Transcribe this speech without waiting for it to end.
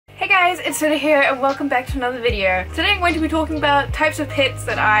Hey guys, it's Sita here and welcome back to another video. Today I'm going to be talking about types of pets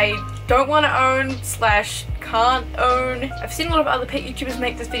that I don't want to own / can't own. I've seen a lot of other pet YouTubers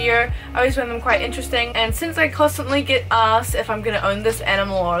make this video. I always find them quite interesting, and since I constantly get asked if I'm gonna own this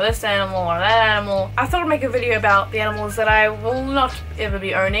animal or this animal or that animal, I thought I'd make a video about the animals that I will not ever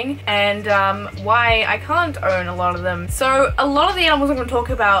be owning and why I can't own a lot of them. So a lot of the animals I'm going to talk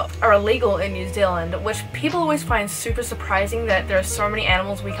about are illegal in New Zealand, which people always find super surprising that there are so many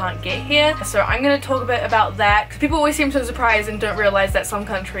animals we can't get here. So I'm going to talk a bit about that because people always seem so surprised and don't realize that some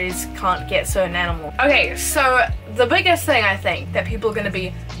countries can't get certain animals. Okay, so the biggest thing I think that people are going to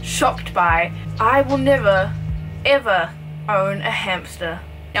be shocked by, I will never ever own a hamster.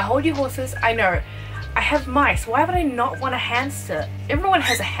 Now hold your horses, I know. I have mice, why would I not want a hamster? Everyone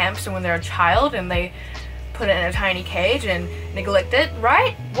has a hamster when they're a child and they put it in a tiny cage and neglect it,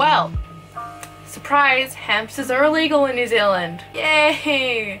 right? Well, surprise, hamsters are illegal in New Zealand.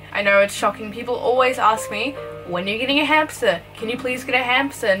 Yay! I know it's shocking, people always ask me, when are you getting a hamster? Can you please get a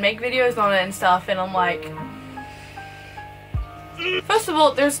hamster and make videos on it and stuff? And I'm like, first of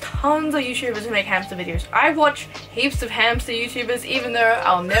all, there's tons of YouTubers who make hamster videos. I watch heaps of hamster YouTubers even though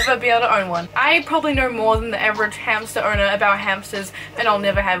I'll never be able to own one. I probably know more than the average hamster owner about hamsters and I'll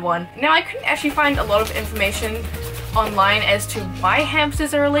never have one. Now I couldn't actually find a lot of information online as to why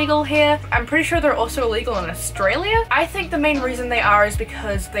hamsters are illegal here. I'm pretty sure they're also illegal in Australia. I think the main reason they are is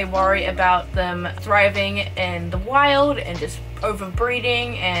because they worry about them thriving in the wild and just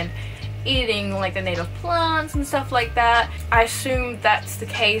overbreeding and eating like the native plants and stuff like that. I assume that's the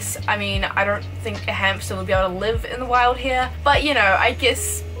case. I mean, I don't think a hamster would be able to live in the wild here, but you know, I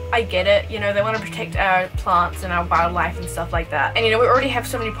guess I get it, you know, they want to protect our plants and our wildlife and stuff like that. And you know, we already have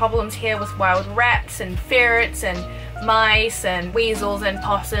so many problems here with wild rats and ferrets and mice and weasels and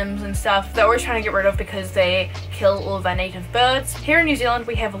possums and stuff that we're trying to get rid of because they kill all of our native birds. Here in New Zealand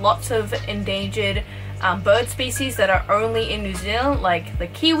we have lots of endangered bird species that are only in New Zealand, like the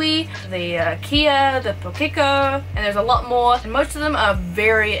kiwi, the kia, the pokeko, and there's a lot more, and most of them are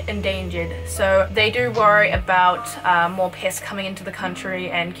very endangered, so they do worry about more pests coming into the country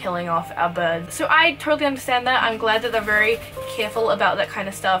and killing off our birds. So I totally understand that. I'm glad that they're very careful about that kind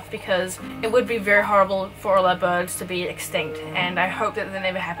of stuff because it would be very horrible for all our birds to be extinct, and I hope that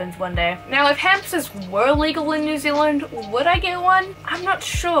never happens one day. Now if hamsters were legal in New Zealand, would I get one? I'm not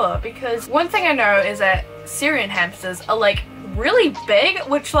sure, because one thing I know is that Syrian hamsters are like really big,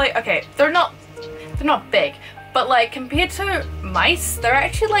 which like, okay, they're not big, but like compared to mice, they're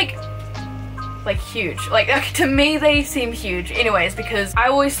actually like huge. Like to me they seem huge anyways, because I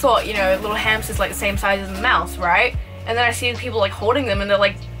always thought, you know, little hamsters like the same size as a mouse, right? And then I see people like holding them and they're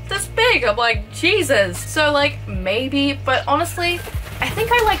like this big. I'm like, Jesus. So like maybe, but honestly I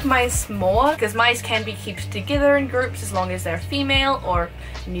think I like mice more because mice can be kept together in groups as long as they're female or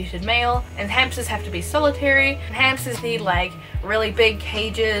neutered male, and hamsters have to be solitary, and hamsters need like really big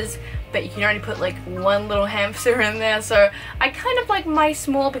cages, but you can only put like one little hamster in there. So I kind of like mice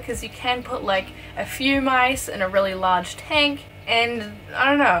more because you can put like a few mice in a really large tank, and I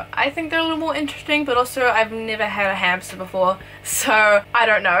don't know, I think they're a little more interesting, but also I've never had a hamster before, so I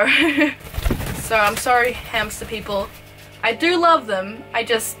don't know. So I'm sorry hamster people. I do love them, I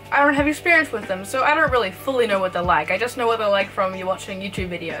don't have experience with them, so I don't really fully know what they're like. I just know what they're like from you watching YouTube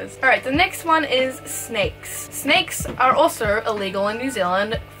videos. Alright, the next one is snakes. Snakes are also illegal in New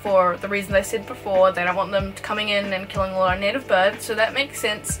Zealand for the reasons I said before. They don't want them coming in and killing all our native birds, so that makes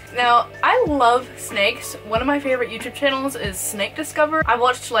sense. Now, I love snakes. One of my favorite YouTube channels is Snake Discover. I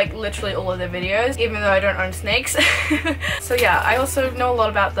watched like literally all of their videos, even though I don't own snakes. So yeah, I also know a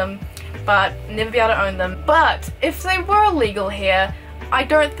lot about them, but never be able to own them. But if they were legal here, I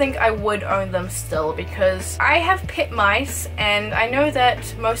don't think I would own them still, because I have pet mice and I know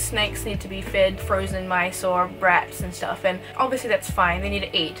that most snakes need to be fed frozen mice or rats and stuff, and obviously that's fine, they need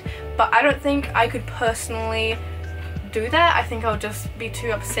to eat, but I don't think I could personally do that. I think I would just be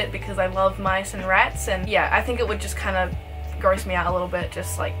too upset because I love mice and rats, and yeah, I think it would just kind of gross me out a little bit,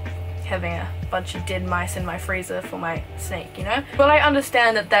 just like having a bunch of dead mice in my freezer for my snake, you know? But I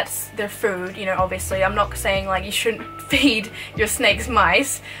understand that that's their food, you know, obviously. I'm not saying like you shouldn't feed your snakes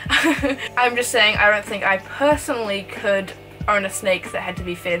mice. I'm just saying I don't think I personally could own a snake that had to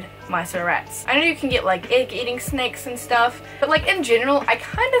be fed mice or rats. I know you can get like egg-eating snakes and stuff, but like in general, I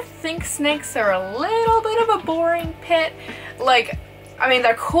kind of think snakes are a little bit of a boring pet. Like, I mean,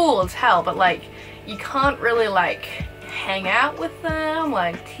 they're cool as hell, but like, you can't really like hang out with them,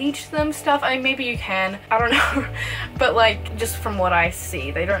 like teach them stuff. I mean, maybe you can, I don't know, but like just from what I see,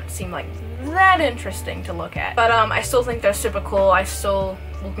 they don't seem like that interesting to look at. But I still think they're super cool. I still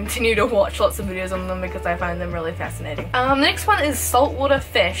will continue to watch lots of videos on them because I find them really fascinating. The next one is saltwater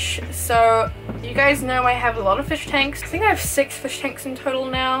fish. So you guys know I have a lot of fish tanks. I think I have 6 fish tanks in total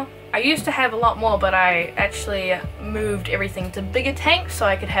now. I used to have a lot more, but I actually moved everything to bigger tanks so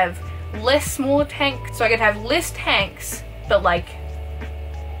I could have less smaller tanks. So I could have less tanks, but like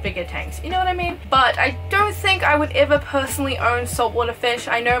bigger tanks, you know what I mean? But I don't think I would ever personally own saltwater fish.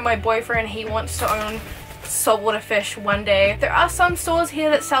 I know my boyfriend, he wants to own saltwater fish one day. There are some stores here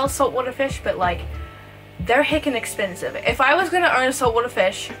that sell saltwater fish, but like they're heckin' expensive. If I was gonna own a saltwater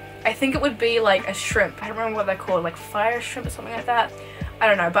fish, I think it would be like a shrimp. I don't remember what they're called, like fire shrimp or something like that. I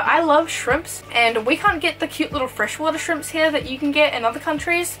don't know, but I love shrimps, and we can't get the cute little freshwater shrimps here that you can get in other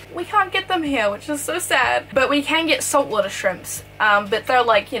countries. We can't get them here, which is so sad. But we can get saltwater shrimps, but they're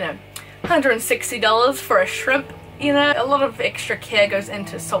like, you know, $160 for a shrimp. You know, a lot of extra care goes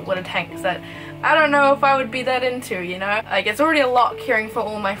into saltwater tanks that I don't know if I would be that into, you know? Like, it's already a lot caring for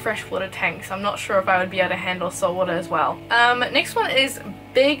all my freshwater tanks. I'm not sure if I would be able to handle saltwater as well. Next one is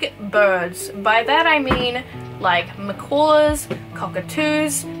big birds. By that I mean like macaws,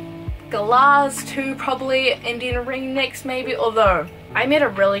 cockatoos, galahs too, probably, Indian ringnecks maybe, although I met a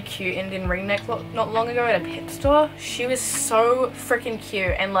really cute Indian ringneck not long ago at a pet store. She was so freaking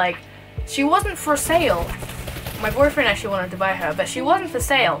cute, and like, she wasn't for sale. My boyfriend actually wanted to buy her, but she wasn't for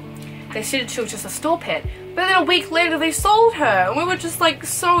sale. They said she was just a store pet. But then a week later they sold her, and we were just like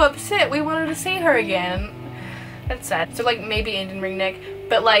so upset. We wanted to see her again. That's sad. So like maybe Indian ringneck,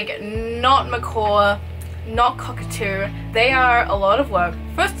 but like not macaw, not cockatoo. They are a lot of work.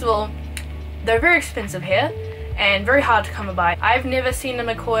 First of all, they're very expensive here and very hard to come by. I've never seen a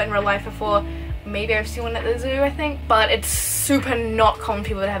macaw in real life before. Maybe I've seen one at the zoo, I think, but it's super not common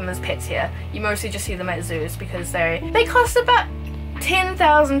people to have them as pets here. You mostly just see them at zoos because they cost about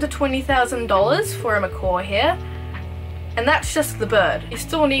 $10,000 to $20,000 for a macaw here, and that's just the bird. You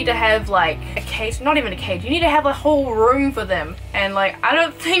still need to have like a cage, not even a cage, you need to have a whole room for them, and like I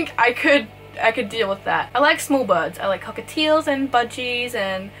don't think I could deal with that. I like small birds. I like cockatiels and budgies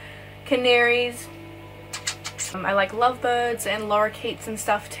and canaries. I like lovebirds and lorikeets and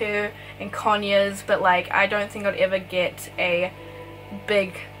stuff too, and conures, but like I don't think I'd ever get a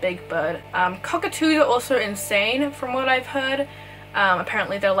big bird. Cockatoos are also insane from what I've heard.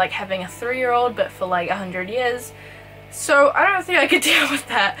 Apparently they're like having a 3-year-old but for like 100 years. So I don't think I could deal with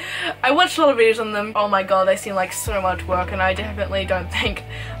that. I watched a lot of videos on them. Oh my god, they seem like so much work, and I definitely don't think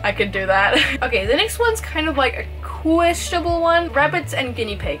I could do that. Okay, the next one's kind of like a questionable one. Rabbits and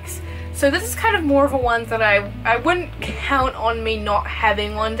guinea pigs. So this is kind of more of a one that I wouldn't count on me not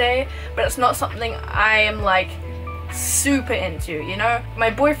having one day, but it's not something I am like super into, you know? My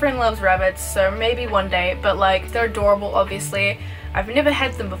boyfriend loves rabbits, so maybe one day, but like they're adorable obviously. I've never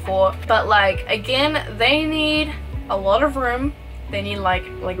had them before, but like again, they need a lot of room. They need like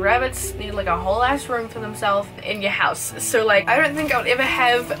rabbits need like a whole ass room for themselves in your house. So like I don't think I would ever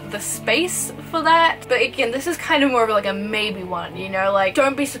have the space for that. But again, this is kind of more of like a maybe one, you know? Like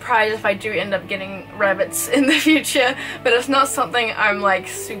don't be surprised if I do end up getting rabbits in the future, but it's not something I'm like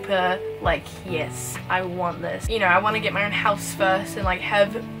super like, yes, I want this. You know, I want to get my own house first and like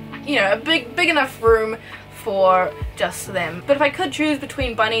have, you know, a big enough room for just them. But if I could choose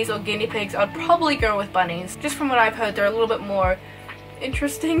between bunnies or guinea pigs, I'd probably go with bunnies. Just from what I've heard, they're a little bit more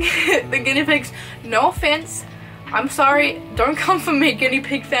interesting. The guinea pigs, no offense, I'm sorry, don't come for me guinea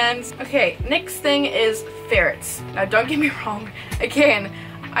pig fans. Okay, next thing is ferrets. Now don't get me wrong, again,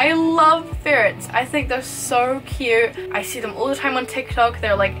 I love ferrets. I think they're so cute. I see them all the time on TikTok.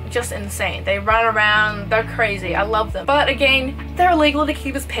 They're like just insane. They run around, they're crazy. I love them. But again, they're illegal to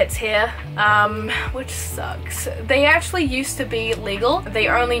keep as pets here, which sucks. They actually used to be legal. They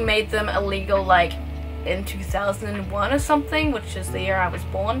only made them illegal like in 2001 or something, which is the year I was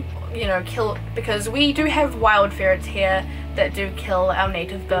born. You know, because we do have wild ferrets here that do kill our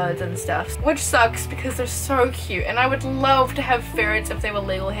native birds and stuff, which sucks because they're so cute, and I would love to have ferrets if they were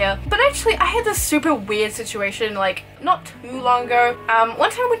legal here. But actually I had this super weird situation like not too long ago.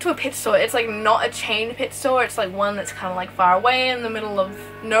 One time I went to a pet store. It's like not a chain pet store, it's like one that's kind of like far away in the middle of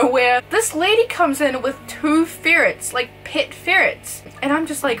nowhere. This lady comes in with 2 ferrets, like pet ferrets, and I'm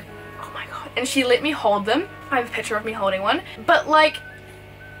just like, oh my god. And she let me hold them. I have a picture of me holding one, but like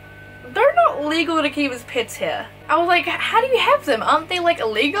they're not legal to keep as pets here. I was like, how do you have them? Aren't they like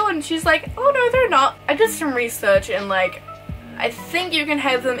illegal? And she's like, oh no, they're not. I did some research, and like I think you can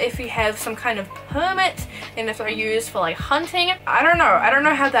have them if you have some kind of permit and if they're used for like hunting. I don't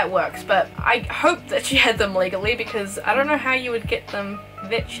know how that works, but I hope that she had them legally, because I don't know how you would get them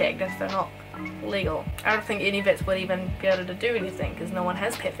vet checked if they're not legal. I don't think any vets would even be able to do anything because no one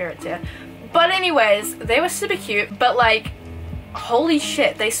has pet ferrets here. But anyways, they were super cute, but like holy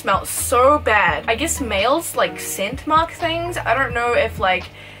shit, they smell so bad. I guess males like scent mark things. I don't know if like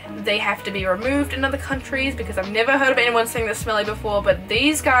they have to be removed in other countries because I've never heard of anyone saying they're smelly before, but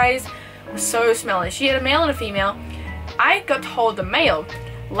these guys are so smelly. She had a male and a female. I got to hold the male.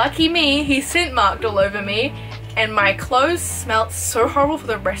 Lucky me, he scent marked all over me, and my clothes smelled so horrible for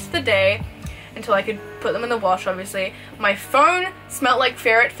the rest of the day until I could put them in the wash, obviously. My phone smelled like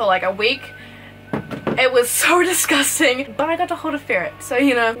ferret for like a week. It was so disgusting, but I got to hold a ferret, so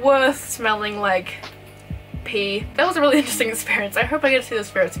you know, worth smelling like pee. That was a really interesting experience. I hope I get to see those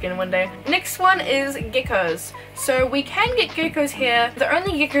ferrets again one day. Next one is geckos. So we can get geckos here. The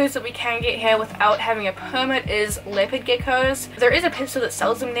only geckos that we can get here without having a permit is leopard geckos. There is a pet store that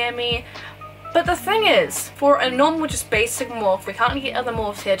sells them near me. But the thing is, for a normal, just basic morph, we can't get other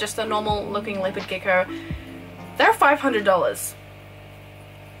morphs here, just a normal looking leopard gecko, they're $500.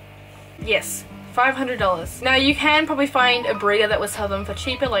 Yes, $500. Now you can probably find a breeder that would sell them for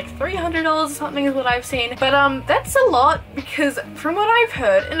cheaper, like $300 or something is what I've seen. But that's a lot because from what I've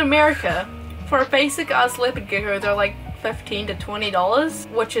heard, in America, for a basic ass leopard gecko, they're like $15 to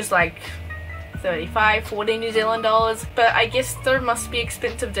 $20, which is like 35, 40 New Zealand dollars, but I guess they must be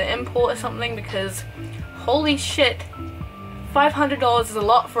expensive to import or something because holy shit, $500 is a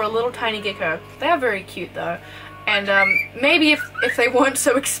lot for a little tiny gecko. They are very cute though, and maybe if they weren't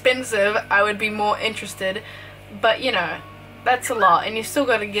so expensive I would be more interested, but you know, that's a lot, and you still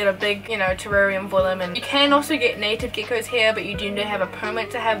got to get a big, you know, terrarium for them. And you can also get native geckos here, but you do need to have a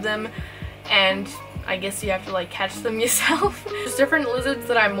permit to have them, and I guess you have to like catch them yourself. There's different lizards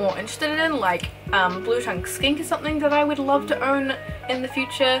that I'm more interested in, like blue tongue skink is something that I would love to own in the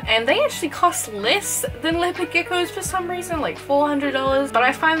future, and they actually cost less than leopard geckos for some reason, like $400, but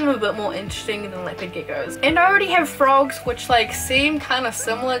I find them a bit more interesting than leopard geckos. And I already have frogs, which like seem kind of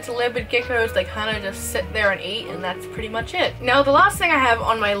similar to leopard geckos. They kind of just sit there and eat, and that's pretty much it. Now the last thing I have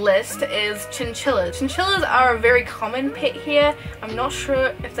on my list is chinchillas. Chinchillas are a very common pet here. I'm not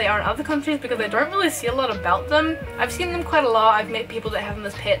sure if they are in other countries because I don't really see a lot about them. I've seen them quite a lot. I've met people that have them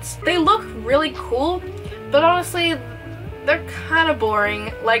as pets. They look really cool, but honestly they're kind of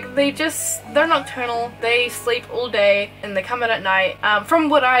boring. Like they're nocturnal, they sleep all day and they come out at night. From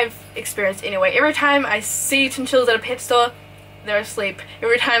what I've experienced anyway, every time I see chinchillas at a pet store, they're asleep.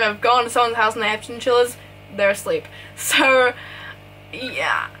 Every time I've gone to someone's house and they have chinchillas, they're asleep. So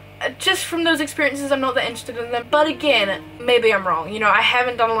yeah, just from those experiences I'm not that interested in them. But again, maybe I'm wrong. You know, I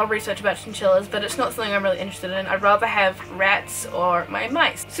haven't done a lot of research about chinchillas, but it's not something I'm really interested in. I'd rather have rats or my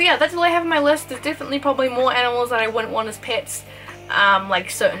mice. So yeah, that's all I have on my list. There's definitely probably more animals that I wouldn't want as pets. Like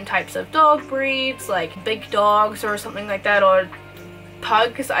certain types of dog breeds, like big dogs or something like that, or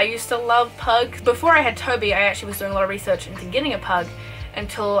pugs. I used to love pugs. Before I had Toby, I actually was doing a lot of research into getting a pug,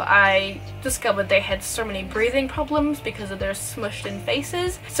 until I discovered they had so many breathing problems because of their smushed in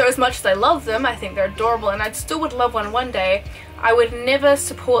faces. So as much as I love them, I think they're adorable and I still would love one day, I would never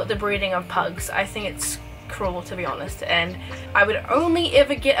support the breeding of pugs. I think it's cruel, to be honest, and I would only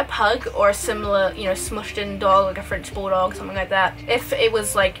ever get a pug or a similar, you know, smushed in dog, like a French bulldog, something like that, if it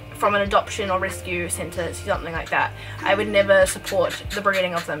was like from an adoption or rescue centre, something like that. I would never support the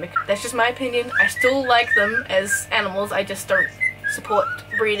breeding of them. That's just my opinion. I still like them as animals, I just don't support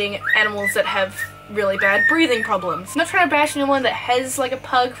breeding animals that have really bad breathing problems. I'm not trying to bash anyone that has like a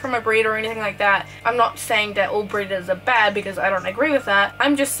pug from a breeder or anything like that. I'm not saying that all breeders are bad because I don't agree with that.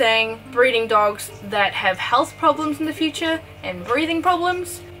 I'm just saying breeding dogs that have health problems in the future and breathing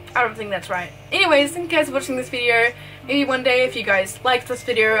problems, I don't think that's right. Anyways, thank you guys for watching this video. Maybe one day if you guys like this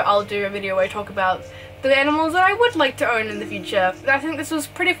video, I'll do a video where I talk about the animals that I would like to own in the future. I think this was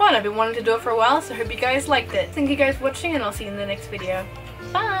pretty fun. I've been wanting to do it for a while, so I hope you guys liked it. Thank you guys for watching, and I'll see you in the next video.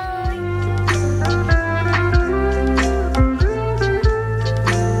 Bye!